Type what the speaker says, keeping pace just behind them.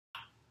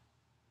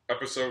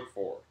Episode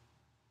 4.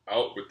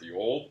 Out with the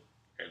old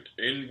and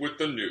in with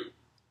the new.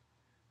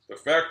 The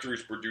factory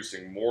is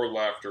producing more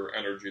laughter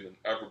energy than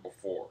ever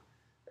before,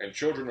 and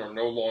children are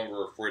no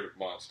longer afraid of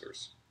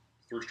monsters.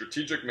 Through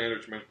strategic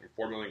management and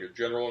formulating a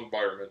general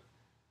environment,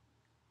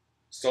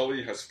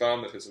 Sully has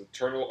found that his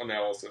internal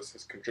analysis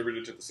has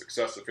contributed to the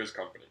success of his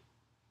company.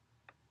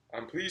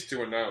 I'm pleased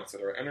to announce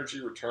that our energy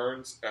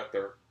returns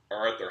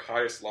are at their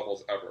highest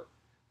levels ever.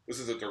 This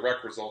is a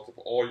direct result of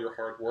all your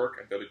hard work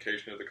and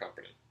dedication to the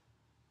company.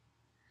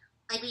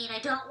 I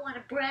don't want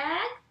to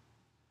brag,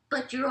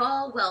 but you're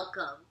all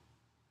welcome.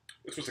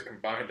 This was a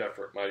combined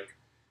effort, Mike.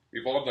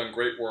 We've all done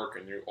great work,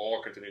 and you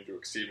all continue to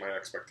exceed my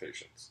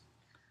expectations.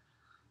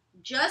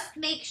 Just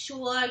make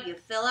sure you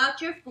fill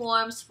out your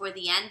forms for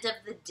the end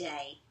of the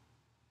day.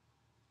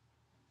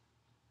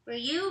 For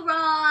you,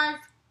 Roz,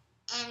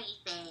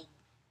 anything.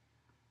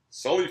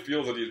 Sully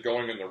feels that he's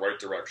going in the right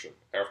direction.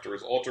 After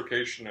his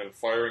altercation and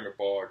firing of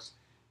Boggs,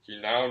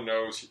 he now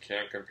knows he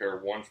can't compare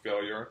one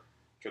failure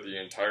to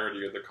the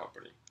entirety of the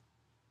company.